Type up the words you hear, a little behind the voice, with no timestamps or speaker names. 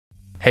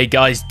Hey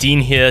guys, Dean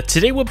here.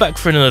 Today we're back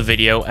for another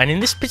video, and in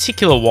this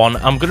particular one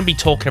I'm going to be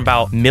talking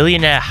about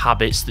millionaire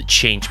habits that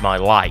changed my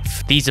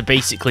life. These are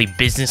basically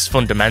business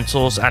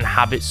fundamentals and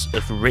habits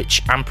of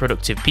rich and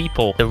productive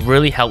people that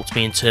really helped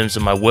me in terms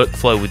of my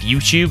workflow with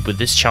YouTube, with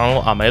this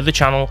channel and my other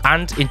channel,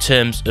 and in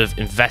terms of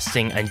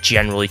investing and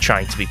generally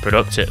trying to be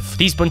productive.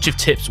 These bunch of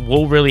tips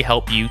will really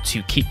help you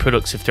to keep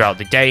productive throughout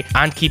the day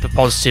and keep a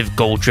positive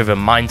goal-driven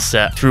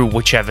mindset through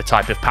whichever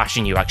type of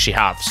passion you actually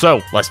have.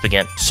 So let's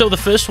begin. So the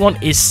first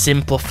one is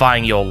simplifying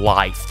your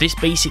life. This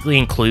basically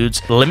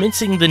includes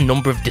limiting the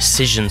number of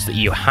decisions that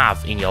you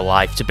have in your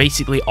life to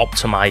basically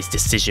optimize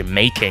decision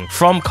making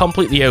from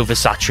completely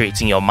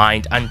oversaturating your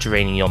mind and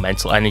draining your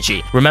mental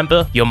energy.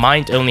 Remember, your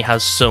mind only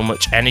has so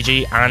much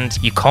energy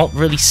and you can't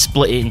really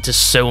split it into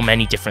so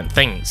many different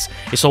things.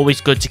 It's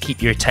always good to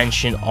keep your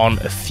attention on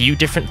a few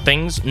different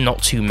things,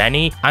 not too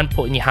many, and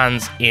putting your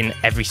hands in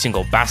every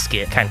single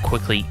basket can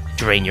quickly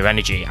drain your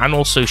energy and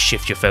also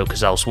shift your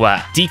focus elsewhere.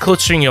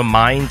 Decluttering your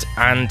mind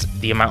and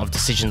the amount of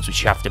decisions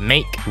which you have to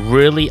make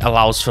really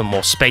allows for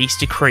more space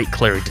to create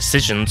clearer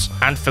decisions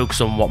and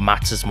focus on what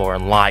matters more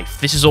in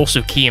life. This is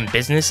also key in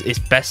business. It's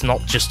best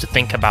not just to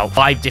think about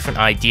 5 different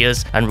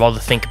ideas and rather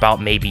think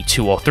about maybe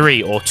 2 or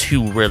 3 or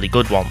 2 really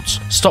good ones.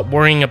 Stop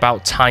worrying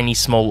about tiny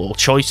small little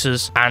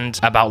choices and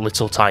about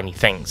little tiny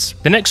things.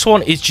 The next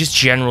one is just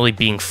generally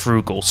being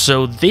frugal.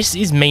 So this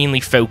is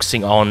mainly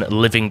focusing on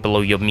living below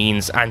your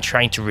means and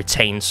trying to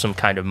retain some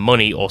kind of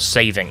money or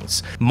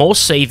savings. More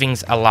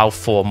savings allow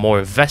for more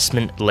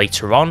investment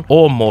later on,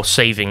 or more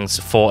savings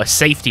for a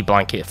safety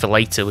blanket for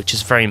later, which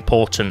is very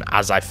important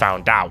as I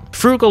found out.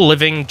 Frugal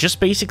living just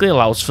basically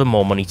allows for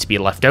more money to be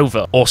left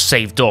over or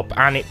saved up,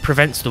 and it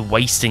prevents the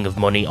wasting of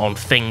money on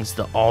things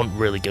that aren't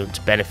really going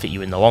to benefit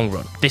you in the long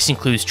run. This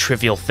includes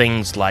trivial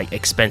things like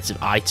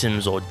expensive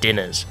items or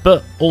dinners,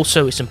 but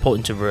also it's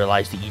important to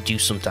realize that you do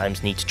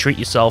sometimes need to treat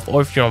yourself,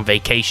 or if you're on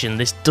vacation,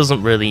 this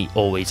doesn't really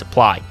always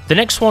apply. The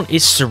next one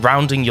is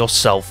surrounding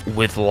yourself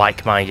with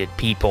like-minded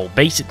people,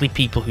 basically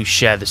people who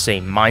share the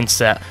same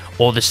mindset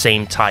or the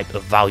same type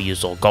of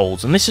values or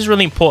goals. And this is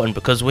really important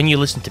because when you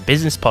listen to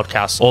business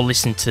podcasts or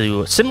listen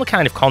to similar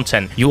kind of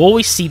content, you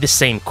always see the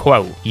same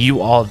quote: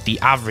 you are the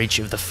average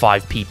of the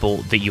 5 people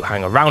that you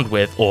hang around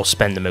with or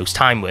spend the most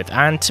time with.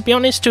 And to be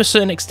honest, to a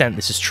certain extent,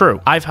 this is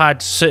true. I've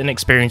had certain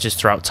experiences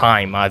throughout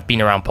time. I've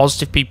been around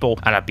positive people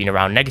and I've been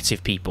around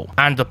negative people.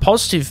 And the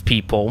positive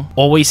people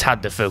always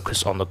had the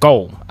focus on the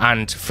goal.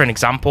 And for an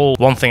example,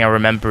 one thing I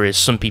remember is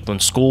some people in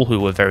school who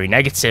were very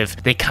negative,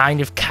 they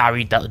kind of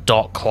carried that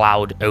dark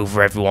cloud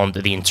over everyone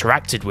that they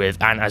interacted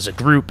with, and as a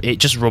group it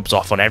just rubs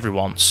off on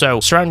everyone. So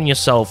surrounding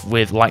yourself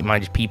with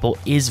like-minded people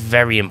is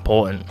very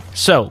important.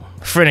 So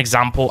for an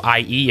example,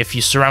 i.e. if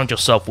you surround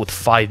yourself with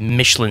 5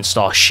 Michelin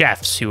star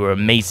chefs who are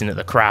amazing at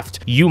the craft,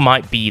 you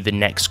might be the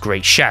next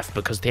great chef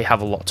because they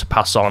have a lot to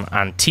pass on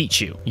and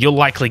teach you. You'll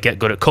likely get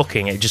good at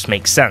cooking, it just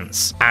makes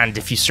sense. And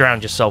if you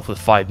surround yourself with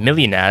 5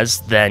 millionaires,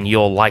 then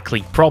you're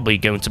likely probably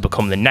going to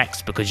become the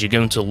next because you're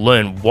going to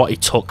learn what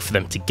it took for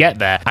them to get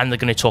there, and they're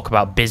going to talk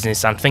about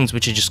business and things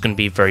which are just going to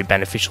be very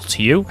beneficial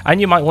to you,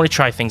 and you might want to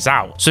try things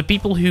out. So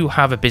people who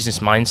have a business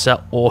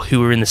mindset or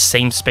who are in the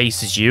same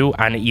space as you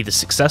and are either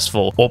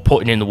successful or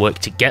putting in the work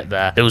to get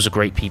there, those are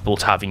great people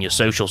to have in your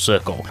social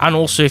circle. And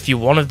also, if you're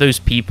one of those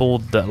people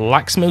that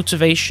lacks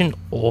motivation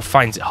or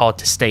finds it hard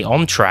to stay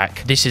on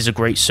track, this is a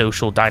great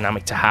social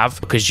dynamic to have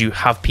because you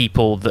have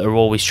people that are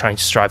always trying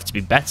to strive to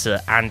be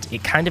better, and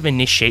it kind of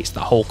initiates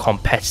the whole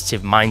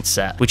competitive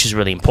mindset, which is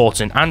really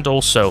important. And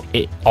also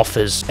it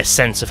offers a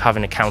sense of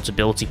having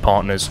accountability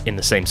partners in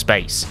the same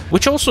space,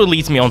 which also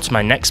leads me on to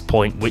my next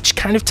point, which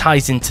kind of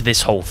ties into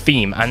this whole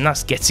theme, and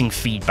that's getting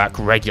feedback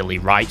regularly,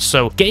 right?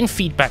 So getting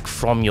feedback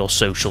from your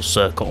social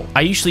circle.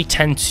 I usually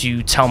tend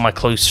to tell my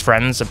close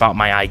friends about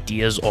my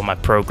ideas or my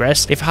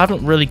progress. If I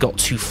haven't really got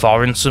too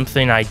far in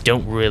something, I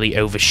don't really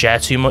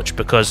overshare too much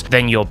because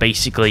then you're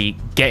basically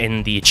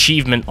getting the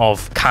achievement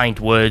of kind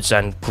words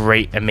and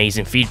great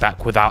amazing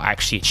feedback without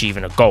actually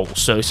achieving a goal.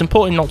 So it's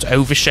important not to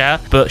overshare,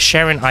 but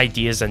sharing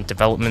ideas and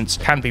developments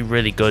can be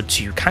really good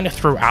to kind of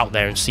throw out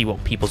there and see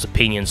what people's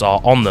opinions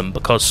are on them,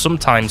 because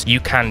sometimes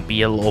you can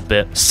be a little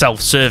bit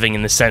self-serving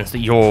in the sense that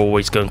you're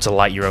always going to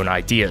like your own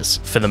ideas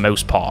for the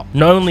most part.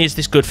 Not only is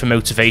this good for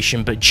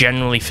motivation, but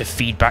generally for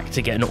feedback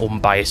to get an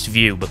unbiased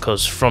view,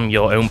 because from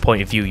your own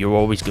point of view, you're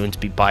always going to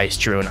be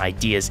biased to your own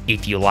ideas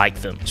if you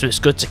like them. So it's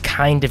good to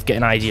kind of get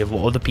an idea of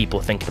what other people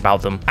are thinking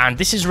about them. And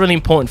this is really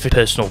important for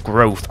personal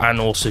growth and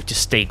also to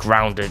stay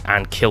grounded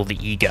and kill the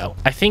ego.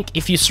 I think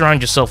if you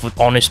surround yourself with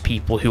honest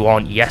people who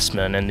aren't yes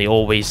men and they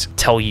always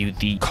tell you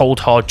the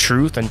cold hard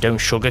truth and don't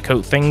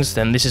sugarcoat things,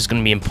 then this is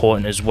going to be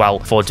important as well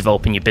for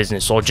developing your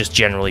business or just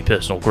generally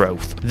personal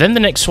growth. Then the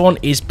next one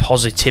is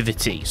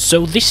positivity. positivity.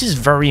 So this is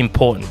very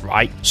important,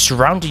 right?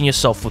 Surrounding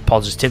yourself with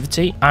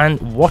positivity and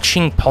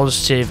watching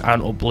positive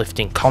and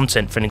uplifting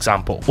content, for an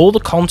example. All the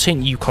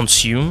content you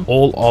consume,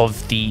 all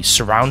of the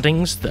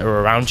surroundings that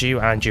are around you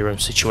and your own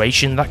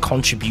situation, that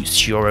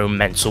contributes to your own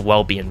mental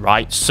well-being,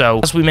 right? So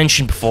as we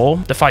mentioned before,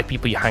 the 5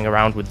 people you hang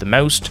around with the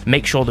most,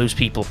 make sure those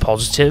people are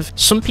positive.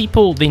 Some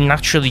people, they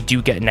naturally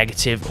do get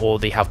negative, or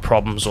they have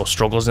problems or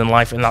struggles in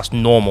life, and that's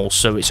normal.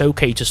 So it's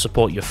okay to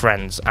support your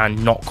friends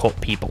and not cut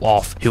people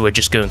off who are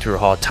just going through a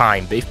hard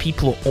time. But if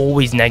people are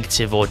always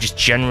negative or just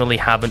generally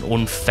have an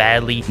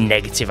unfairly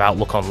negative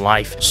outlook on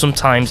life,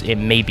 sometimes it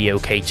may be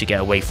okay to get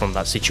away from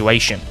that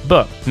situation.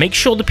 But make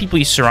sure the people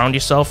you surround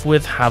yourself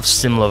with have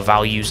similar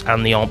values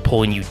and they aren't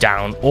pulling you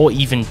down or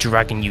even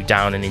dragging you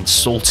down and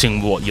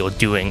insulting what you're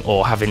doing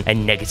or having a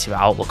negative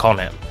outlook on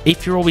it.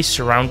 If you're always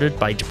surrounded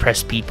by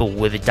depressed people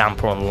with a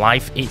damper on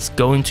life, it's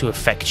going to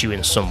affect you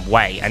in some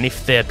way. And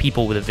if they're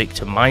people with a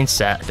victim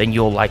mindset, then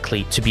you're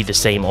likely to be the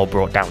same or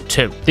brought down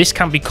too. This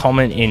can be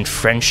common in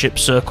friendship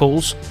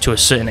circles to a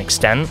certain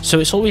extent, so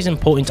it's always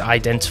important to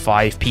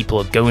identify if people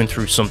are going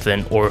through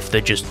something or if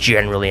they're just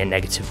generally a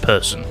negative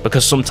person,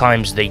 because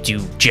sometimes they do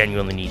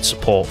genuinely need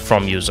support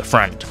from you as a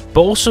friend.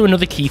 But also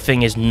another key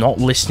thing is not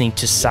listening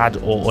to sad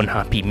or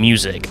unhappy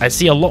music. I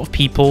see a lot of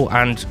people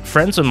and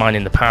friends of mine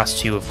in the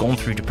past who have gone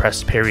through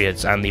depressed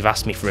periods and they've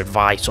asked me for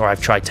advice or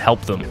I've tried to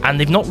help them, and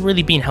they've not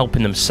really been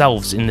helping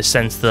themselves in the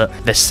sense that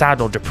they're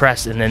sad or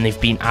depressed and then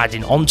they've been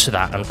adding onto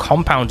that and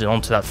compounding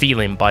onto that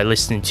feeling by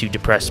listening to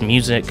depressing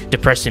music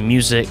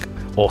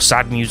or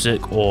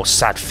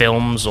sad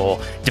films or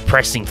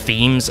depressing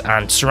themes,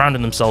 and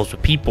surrounding themselves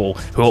with people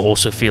who are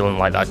also feeling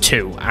like that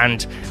too.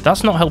 And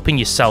that's not helping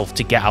yourself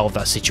to get out of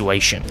that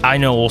situation. I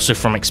know also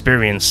from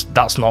experience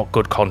that's not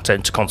good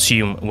content to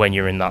consume when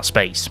you're in that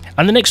space.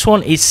 And the next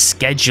one is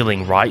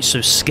scheduling, right? So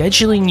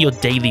scheduling your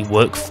daily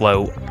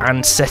workflow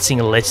and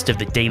setting a list of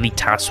the daily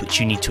tasks which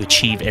you need to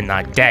achieve in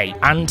that day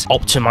and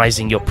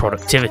optimizing your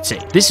productivity.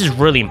 This is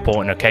really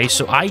important, okay?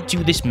 So I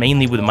do this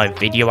mainly with my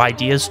video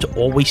ideas to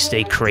always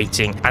stay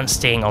creating and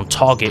staying on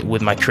target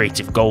with my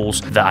creative goals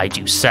that I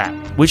do set,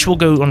 which we'll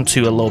go on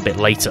to a little bit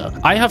later.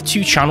 I have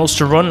 2 channels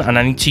to run and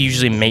I need to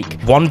usually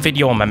make one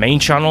video on my main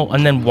channel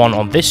and then one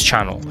on this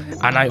channel,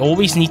 and I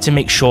always need to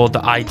make sure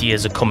that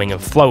ideas are coming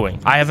and flowing.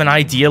 I have an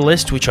idea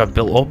list which I've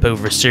built up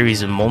over a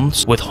series of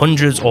months with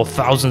hundreds or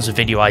thousands of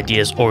video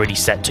ideas already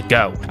set to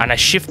go, and I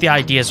shift the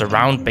ideas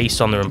around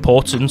based on their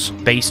importance,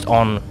 based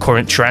on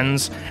current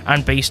trends,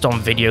 and based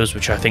on videos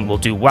which I think will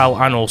do well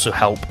and also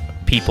help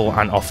people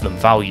and offer them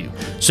value.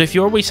 So if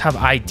you always have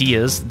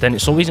ideas, then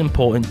it's always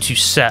important to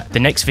set the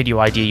next video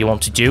idea you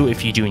want to do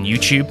if you're doing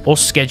YouTube, or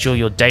schedule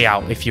your day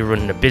out if you're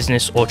running a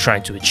business or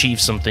trying to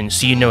achieve something,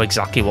 so you know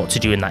exactly what to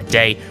do in that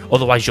day.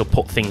 Otherwise you'll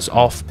put things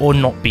off or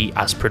not be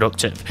as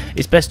productive.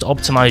 It's best to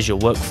optimize your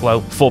workflow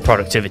for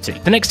productivity.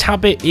 The next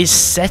habit is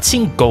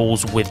setting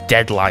goals with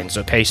deadlines,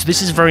 okay? So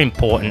this is very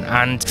important,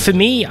 and for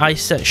me, I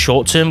set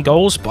short-term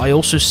goals, but I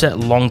also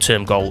set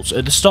long-term goals.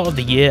 At the start of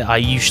the year, I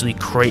usually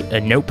create a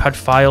notepad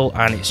file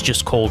and it's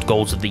just called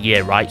goals of the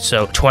year, right?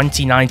 So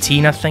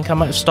 2019, I think I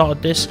might have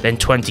started this, then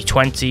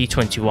 2020,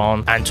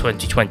 21, and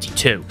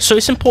 2022. So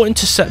it's important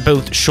to set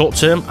both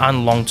short-term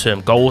and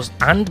long-term goals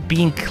and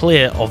being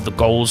clear of the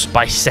goals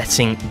by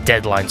setting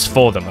deadlines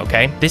for them,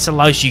 okay? This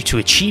allows you to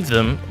achieve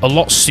them a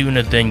lot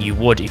sooner than you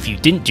would if you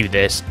didn't do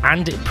this,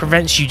 and it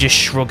prevents you just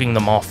shrugging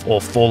them off or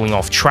falling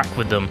off track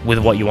with them with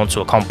what you want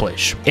to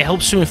accomplish. It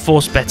helps to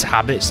enforce better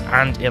habits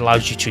and it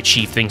allows you to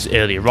achieve things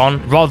earlier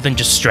on rather than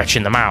just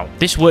stretching them out.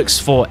 This works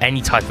for any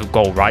type of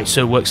goal, right?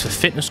 So it works for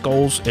fitness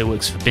goals, it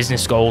works for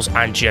business goals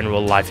and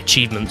general life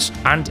achievements,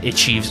 and it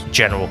achieves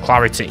general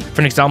clarity.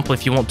 For an example,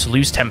 if you want to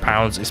lose 10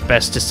 pounds, it's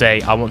best to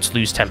say I want to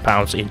lose 10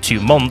 pounds in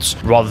 2 months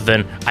rather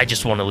than I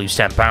just want to lose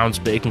 10 pounds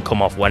but it can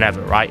come off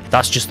whenever, right?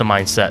 That's just the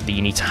mindset that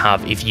you need to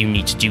have if you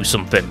need to do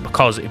something,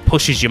 because it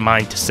pushes your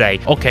mind to say,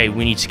 okay,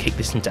 we need to kick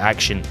this into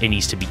action, it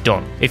needs to be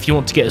done. If you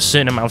want to get a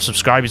certain amount of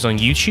subscribers on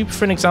YouTube,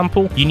 for an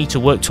example, you need to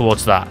work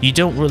towards that. You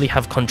don't really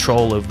have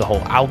control over the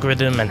whole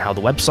algorithm and how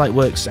the website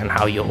works and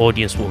how your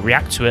audience will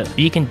react to it, but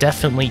you can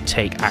definitely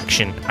take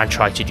action and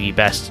try to do your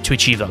best to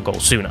achieve that goal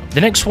sooner. The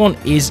next one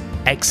is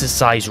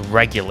exercise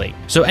regularly.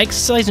 So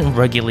exercising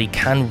regularly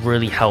can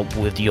really help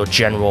with your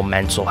general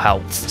mental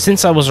health.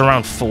 Since I was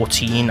around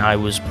 14, I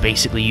was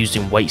basically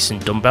using weights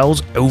and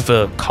dumbbells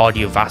over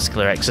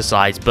cardiovascular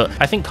exercise, but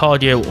I think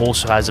cardio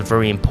also has a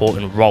very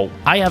important role.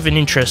 I have an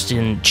interest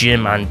in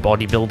gym and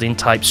bodybuilding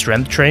type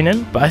strength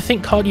training, but I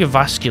think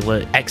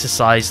cardiovascular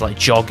exercise like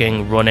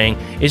jogging, running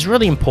is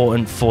really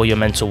important for your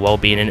mental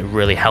well-being, and it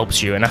really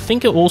helps you. And I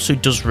think it also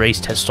does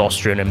raise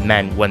testosterone in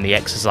men when they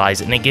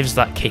exercise, and it gives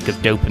that kick of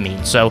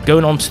dopamine. So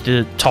going on to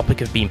the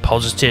topic of being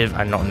positive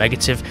and not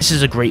negative, this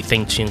is a great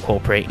thing to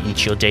incorporate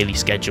into your daily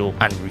schedule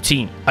and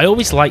routine. I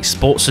always liked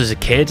sports as a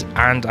kid,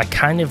 and I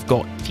kind of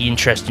got the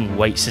interest in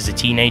weights as a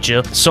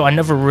teenager, so I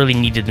never really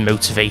needed the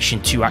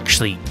motivation to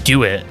actually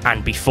do it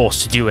and be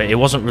forced to do it. It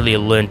wasn't really a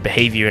learned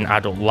behavior in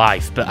adult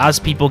life, but as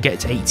people get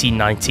to 18,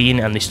 19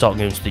 and they start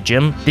going to the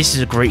gym, this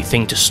is a great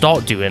thing to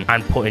start doing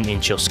and putting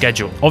into your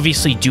schedule.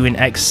 Obviously, doing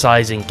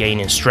exercise and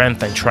gaining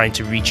strength and trying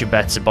to reach a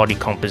better body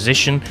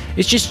composition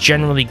is just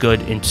generally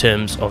good in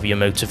terms of your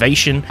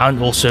motivation,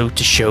 and also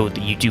to show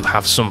that you do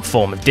have some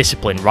form of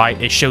discipline,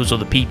 right? It shows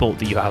other people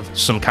that you have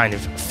some kind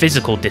of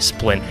physical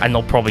discipline, and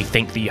they'll probably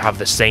think that you have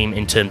the same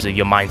in terms of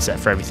your mindset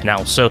for everything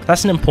else. So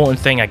that's an important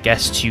thing, I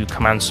guess, to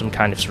command some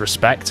kind of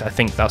respect. I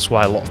think that's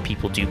why a lot of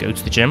people do go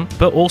to the gym,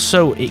 but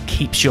also it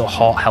keeps your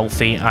heart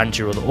healthy and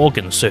your other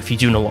organs. So if you're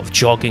doing a lot of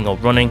jogging or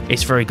running,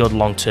 it's very good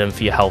long term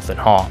for your health and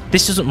heart.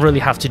 This doesn't really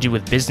have to do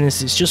with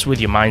business, it's just with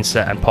your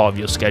mindset and part of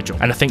your schedule.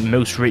 And I think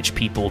most rich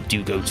people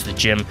do go to the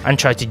gym and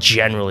try to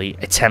generally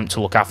attempt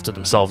to look after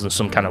themselves in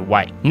some kind of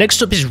way.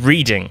 Next up is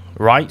reading,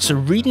 right? So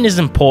reading is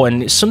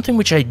important. It's something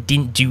which I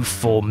didn't do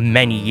for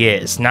many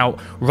years. Now,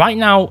 right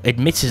now,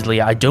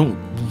 admittedly, I don't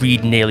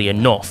read nearly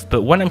enough,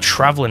 but when I'm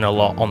traveling a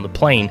lot on the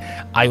plane,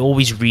 I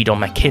always read on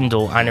my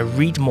Kindle, and I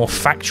read more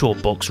factual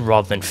books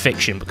rather than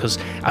fiction, because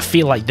I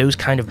feel like those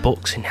kind of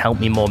books can help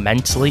me more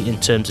mentally in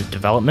terms of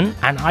development.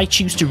 And I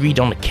choose to read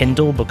on the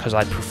Kindle because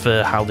I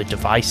prefer how the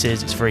device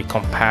is. It's very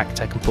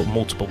compact. I can put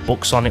multiple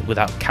books on it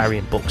without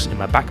carrying books in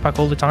my backpack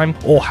all the time,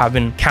 or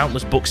having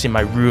countless books in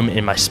my room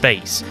in my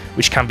space,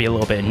 which can be a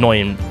little bit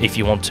annoying if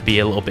you want to be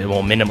a little bit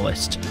more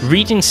minimalist.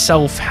 Reading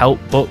self-help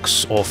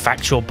books or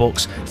factual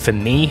books for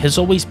me has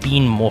always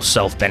been more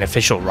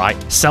self-beneficial,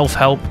 right?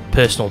 Self-help,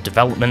 personal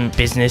development,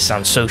 business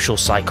and social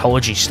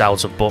psychology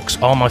styles of books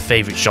are my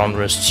favorite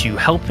genres to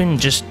help in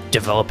just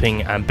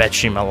developing and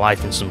bettering my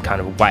life in some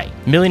kind of way.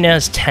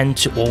 Millionaires tend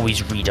to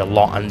always read a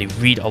lot, and they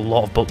read a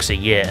lot of books a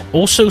year.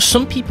 Also,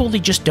 some people, they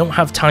just don't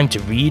have time to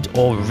read,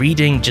 or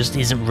reading just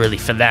isn't really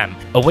for them.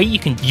 A way you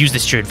can use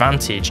this to your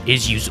advantage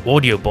is use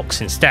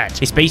audiobooks instead.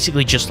 It's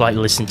basically just like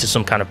listening to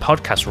some kind of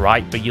podcast,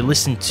 right? But you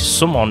listen to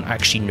someone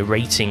actually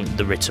narrating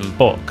the written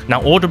book.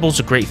 Now,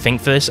 Audible's a great thing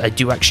for this. I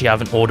do actually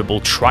have an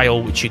Audible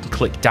trial, which you can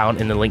click down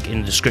in the link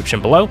in the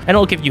description below, and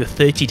it'll give you a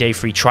 30-day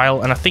free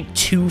trial, and I think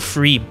 2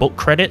 free book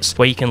credits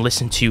where you can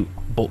listen to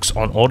books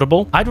on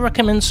Audible. I'd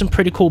recommend some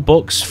pretty cool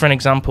books. For an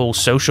example,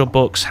 social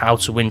books, How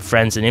to Win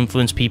Friends and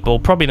Influence People,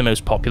 probably the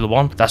most popular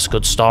one. That's a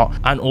good start.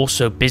 And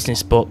also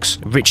business books.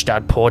 Rich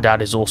Dad, Poor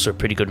Dad is also a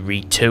pretty good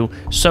read too.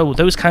 So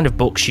those kind of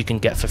books you can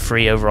get for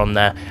free over on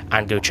there,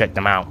 and go check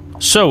them out.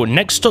 So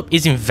next up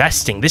is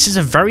investing. This is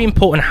a very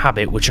important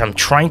habit which I'm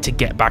trying to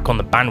get back on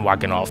the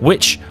bandwagon of,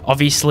 which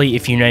obviously,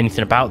 if you know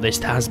anything about this,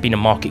 there has been a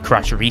market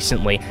crash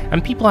recently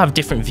and people have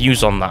different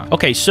views on that.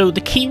 Okay, so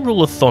the key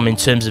rule of thumb in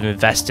terms of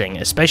investing,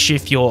 especially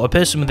if you're a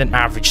person with an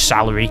average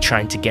salary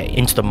trying to get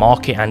into the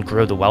market and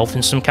grow the wealth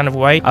in some kind of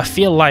way, I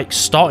feel like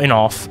starting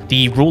off,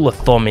 the rule of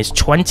thumb is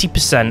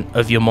 20%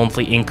 of your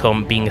monthly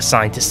income being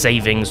assigned to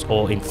savings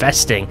or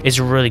investing is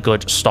a really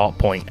good start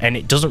point, and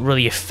it doesn't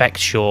really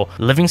affect your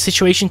living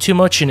situation too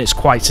much, and it's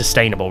quite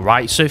sustainable,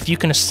 right? So if you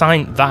can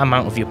assign that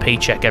amount of your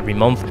paycheck every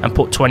month and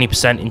put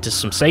 20% into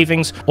some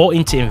savings or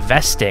into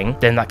investing,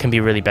 then that can be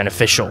really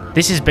beneficial.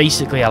 This is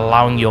basically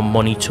allowing your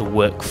money to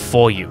work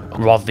for you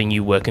rather than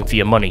you working for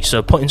your money.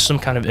 So putting some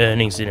kind of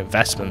earnings in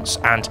investments,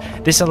 and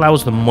this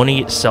allows the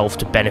money itself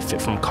to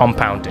benefit from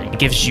compounding. It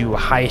gives you a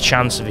higher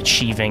chance of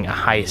achieving a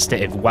higher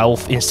state of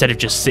wealth instead of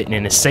just sitting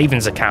in a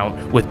savings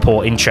account with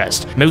poor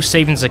interest. Most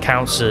savings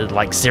accounts are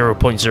like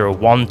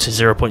 0.01 to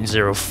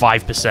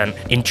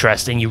 0.05% interest,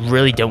 and you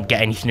really don't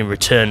get anything in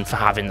return for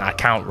having that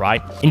account,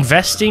 right?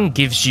 Investing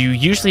gives you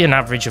usually an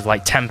average of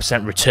like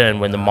 10% return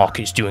when the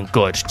market's doing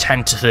good,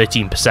 10 to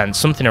 13%,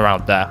 something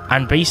around there.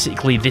 And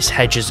basically this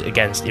hedges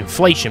against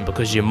inflation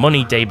because your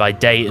money day by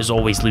day is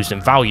always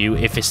losing value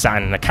if it's sat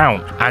in an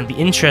account, and the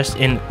interest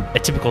in a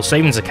typical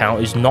savings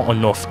account is not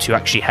enough to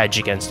actually hedge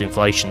against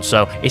inflation.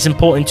 So it's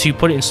important to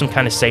put it in some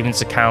kind of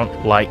savings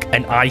account like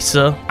an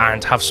ISA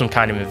and have some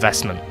kind of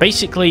investment.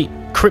 Basically,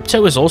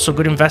 crypto is also a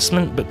good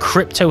investment, but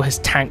crypto has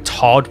tanked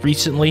hard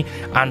recently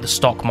and the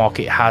stock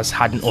market has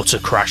had an utter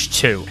crash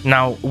too.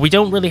 Now, we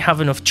don't really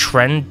have enough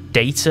trend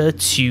data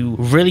to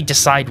really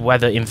decide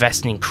whether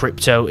investing in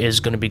crypto is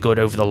going to be good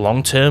over the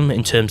long term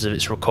in terms of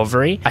its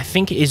recovery. I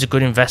think it is a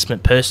good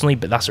investment personally,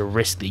 but that's a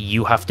risk that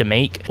you have to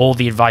make. All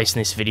the advice in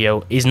this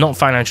video is not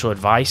financial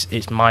advice,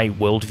 it's my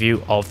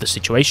worldview of the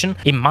situation.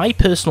 In my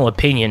personal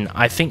opinion,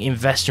 I think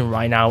investing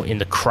right now in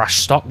the crash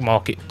stock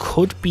market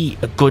could be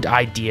a good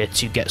idea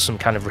to get some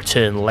kind of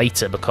return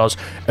later, because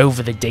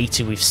over the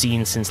data we've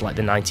seen since like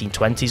the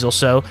 1920s or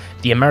so,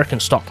 the American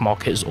stock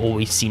market has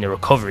always seen a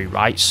recovery,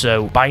 right?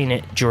 So buying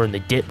it during the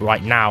dip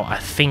right now, I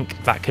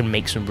think that can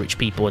make some rich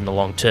people in the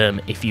long term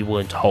if you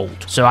weren't to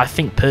hold. So I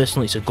think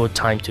personally it's a good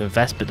time to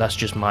invest, but that's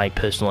just my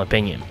personal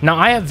opinion. Now,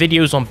 I have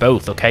videos on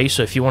both, okay?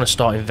 So if you want to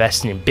start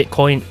investing in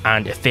Bitcoin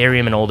and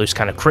Ethereum and all those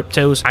kind of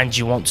cryptos, and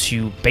you want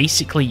to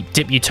basically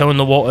dip your toe in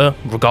the water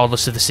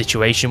regardless of the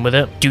situation with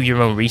it, do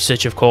your own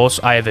research, of course,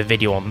 I have a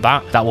video on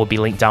that. That will be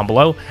linked down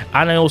below,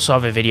 and I also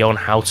have a video on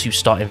how to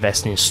start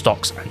investing in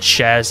stocks and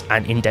shares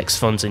and index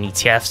funds and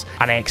ETFs,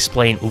 and I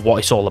explain what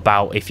it's all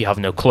about if you have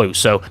no clue.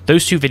 So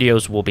those two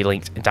videos will be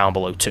linked down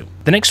below too.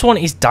 The next one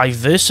is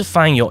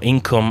diversifying your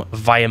income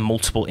via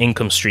multiple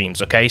income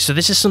streams. Okay, so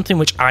this is something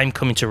which I'm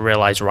coming to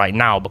realize right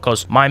now,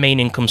 because my main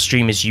income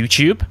stream is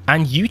YouTube,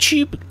 and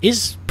YouTube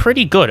is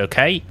pretty good.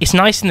 Okay, it's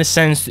nice in the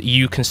sense that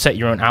you can set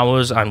your own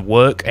hours and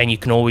work, and you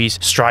can always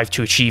strive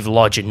to achieve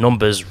larger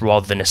numbers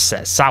rather than a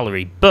set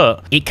salary,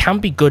 but it can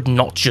be good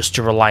not just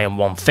to rely on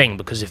one thing,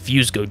 because if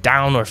views go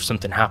down or if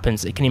something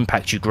happens, it can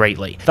impact you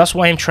greatly. That's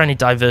why I'm trying to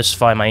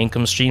diversify my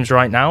income streams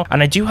right now,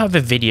 and I do have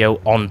a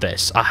video on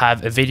this. I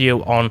have a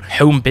video on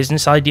home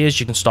business ideas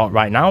you can start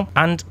right now,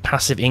 and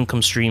passive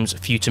income streams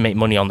for you to make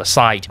money on the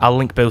side. I'll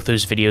link both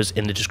those videos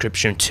in the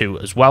description too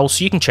as well,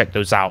 so you can check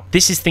those out.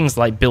 This is things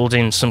like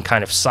building some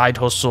kind of side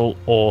hustle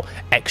or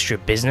extra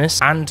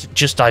business, and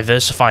just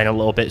diversifying a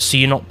little bit so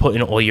you're not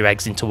putting all your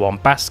eggs into one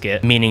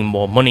basket, meaning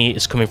more money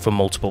is coming from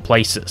multiple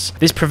places.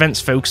 This prevents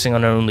focusing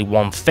on only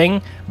one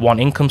thing, one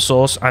income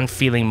source, and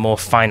feeling more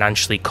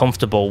financially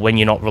comfortable when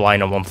you're not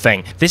relying on one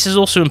thing. This is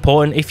also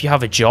important if you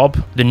have a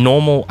job. The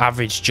normal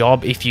average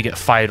job, if you get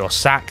fired or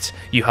sacked,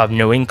 you have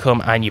no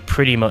income and you're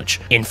pretty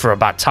much in for a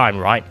bad time,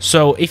 right?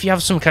 So if you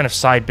have some kind of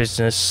side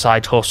business,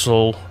 side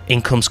hustle,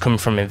 incomes coming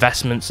from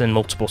investments and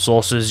multiple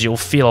sources, you'll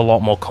feel a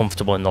lot more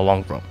comfortable in the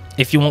long run.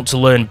 If you want to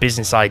learn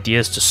business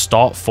ideas to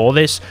start for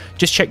this,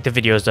 just check the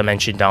videos I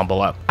mentioned down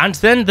below. And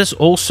then there's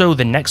also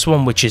the next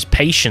one, which is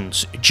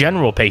patience,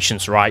 general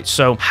patience, right?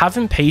 So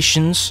having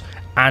patience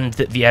and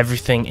that the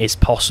everything is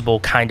possible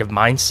kind of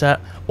mindset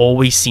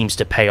always seems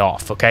to pay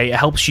off. Okay, it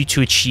helps you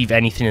to achieve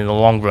anything in the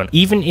long run,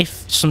 even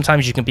if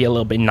sometimes you can be a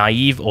little bit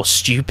naive or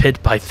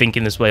stupid by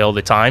thinking this way all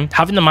the time.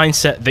 Having the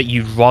mindset that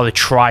you'd rather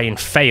try and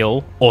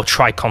fail or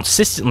try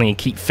consistently and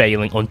keep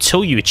failing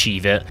until you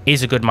achieve it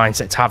is a good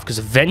mindset to have, because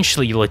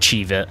eventually you'll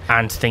achieve it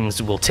and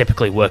things will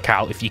typically work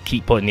out if you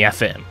keep putting the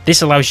effort in.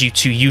 This allows you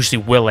to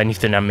usually will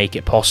anything and make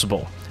it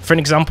possible. For an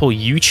example,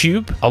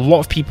 YouTube, a lot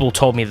of people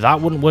told me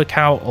that wouldn't work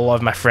out. A lot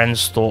of my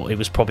friends thought it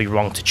was probably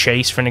wrong to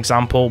chase, for an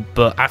example,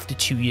 but after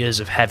 2 years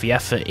of heavy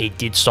effort, it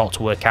did start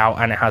to work out,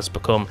 and it has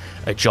become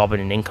a job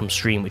and an income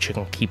stream which I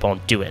can keep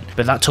on doing.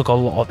 But that took a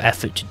lot of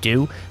effort to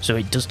do, so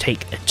it does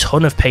take a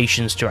ton of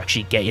patience to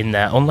actually get in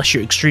there. Unless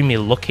you're extremely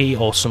lucky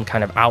or some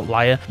kind of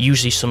outlier,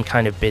 usually some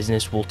kind of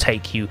business will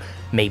take you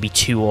maybe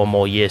 2 or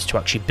more years to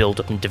actually build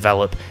up and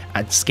develop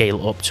and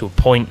scale up to a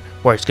point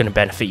where it's going to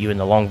benefit you in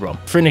the long run.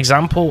 For an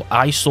example,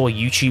 I saw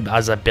YouTube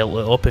as I built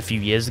it up a few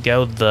years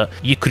ago that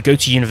you could go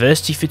to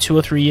university for 2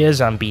 or 3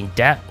 years and be in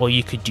debt, or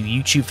you could do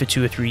YouTube for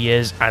 2 or 3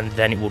 years and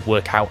then it would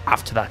work out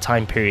after that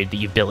time period that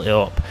you built it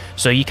up.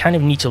 So you kind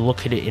of need to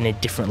look at it in a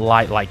different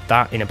light like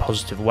that, in a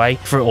positive way,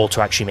 for it all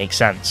to actually make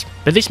sense.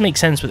 But this makes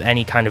sense with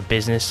any kind of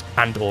business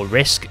and or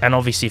risk, and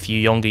obviously if you're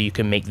younger you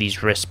can make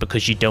these risks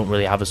because you don't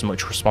really have as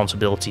much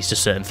responsibilities to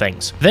certain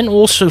things. Then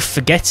also,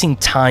 forgetting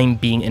time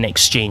being in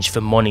exchange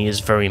for money is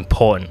very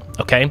important.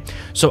 Okay,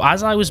 so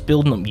as I was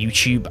building up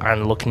YouTube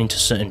and looking into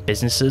certain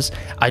businesses,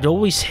 I'd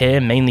always hear,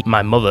 mainly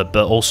my mother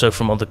but also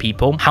from other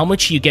people, how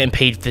much are you getting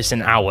paid for this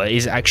an hour?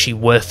 Is it actually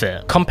worth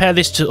it? Compare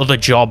this to other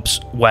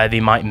jobs where they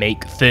might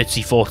make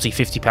 30, 40,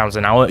 50 pounds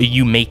an hour. Are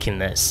you making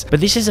this?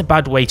 But this is a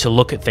bad way to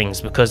look at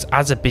things, because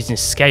as a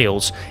business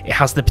scales, it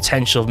has the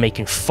potential of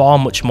making far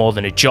much more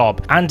than a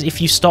job. And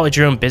if you started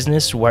your own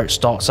business where it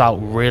starts out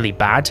really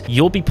bad,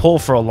 you'll be poor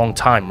for a long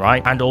time,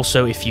 right? And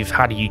also, if you've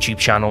had a YouTube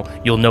channel,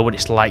 you'll know what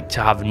it's like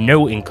to have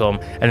no income,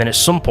 and then at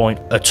some point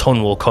a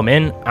ton will come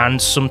in,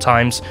 and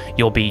sometimes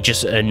you'll be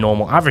just a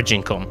normal average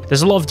income.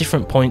 There's a lot of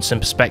different points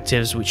and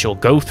perspectives which you'll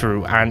go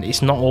through, and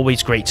it's not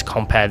always great to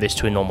compare this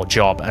to a normal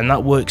job, and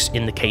that works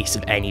in the case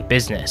of any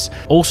business.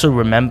 Also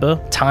remember,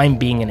 time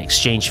being in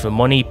exchange for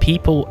money,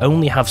 people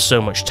only have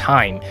so much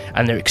time,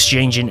 and they're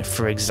exchanging it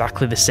for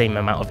exactly the same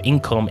amount of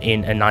income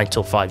in a 9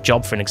 to 5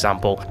 job, for an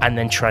example, and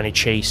then trying to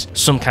chase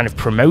some kind of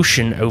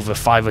promotion over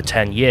 5 or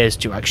 10 years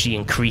to actually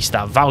increase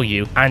that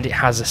value, and it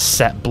has a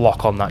set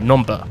block on that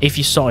number. If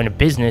you're starting a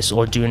business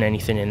or doing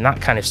anything in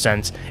that kind of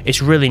sense,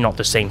 it's really not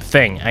the same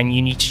thing, and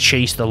you need to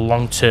chase the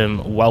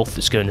long-term wealth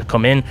that's going to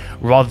come in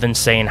rather than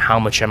saying how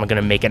much am I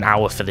going to make an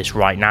hour for this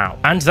right now.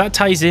 And that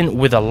ties in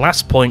with a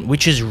last point,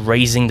 which is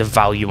raising the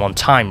value on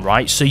time,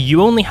 right? So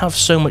you only have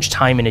so much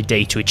time in a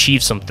day to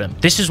achieve something.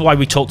 This is why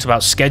we talked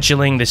about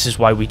scheduling, this is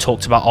why we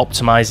talked about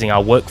optimizing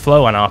our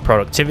workflow and our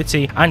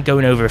productivity, and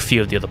going over a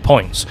few of the other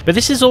points. But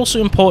this is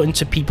also important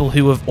to people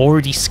who have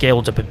already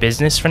scaled up a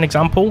business, for an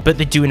example, but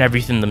they're doing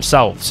everything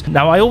themselves.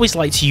 Now, I always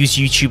like to use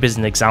YouTube as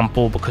an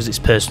example because it's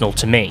personal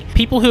to me.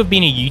 People who have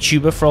been a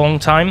YouTuber for a long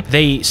time,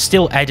 they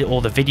still edit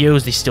all the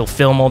videos, they still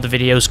film all the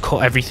videos,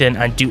 cut everything,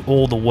 and do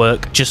all the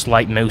work just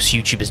like most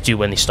YouTubers do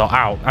when they start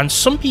out. And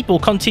some people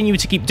continue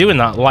to keep doing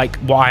that, like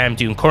what I am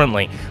doing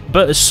currently.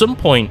 But at some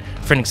point,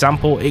 for an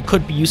example, it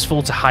could be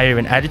useful to hire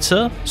an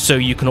editor so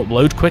you can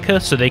upload quicker,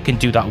 so they can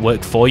do that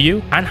work for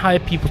you, and hire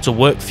people to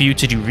work for you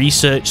to do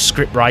research,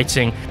 script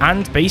writing,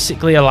 and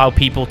basically allow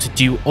people to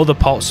do other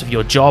parts of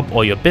your job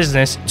or your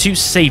business to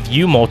save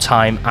you more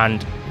time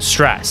and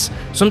stress.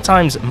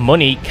 Sometimes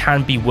money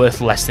can be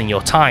worth less than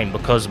your time,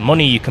 because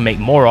money you can make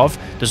more of.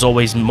 There's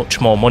always much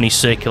more money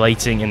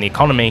circulating in the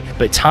economy,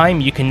 but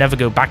time, you can never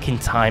go back in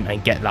time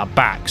and get that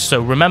back.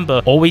 So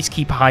remember, always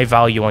keep a high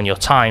value on your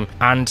time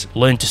and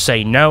learn to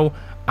say no,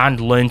 and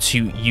learn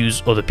to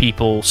use other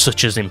people,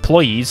 such as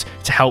employees,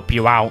 to help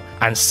you out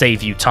and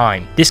save you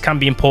time. This can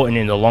be important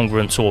in the long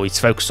run to always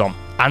focus on.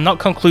 And that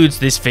concludes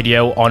this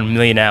video on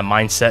millionaire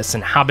mindsets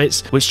and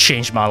habits, which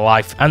changed my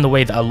life and the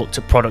way that I looked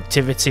at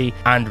productivity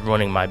and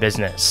running my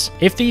business.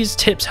 If these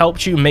tips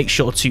helped you, make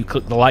sure to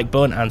click the like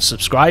button and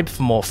subscribe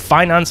for more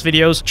finance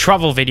videos,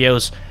 travel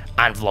videos,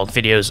 and vlog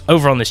videos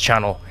over on this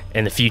channel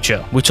in the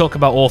future. We talk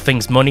about all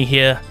things money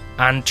here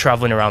and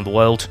traveling around the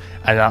world,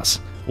 and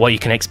that's what you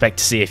can expect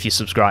to see if you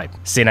subscribe.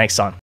 See you next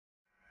time.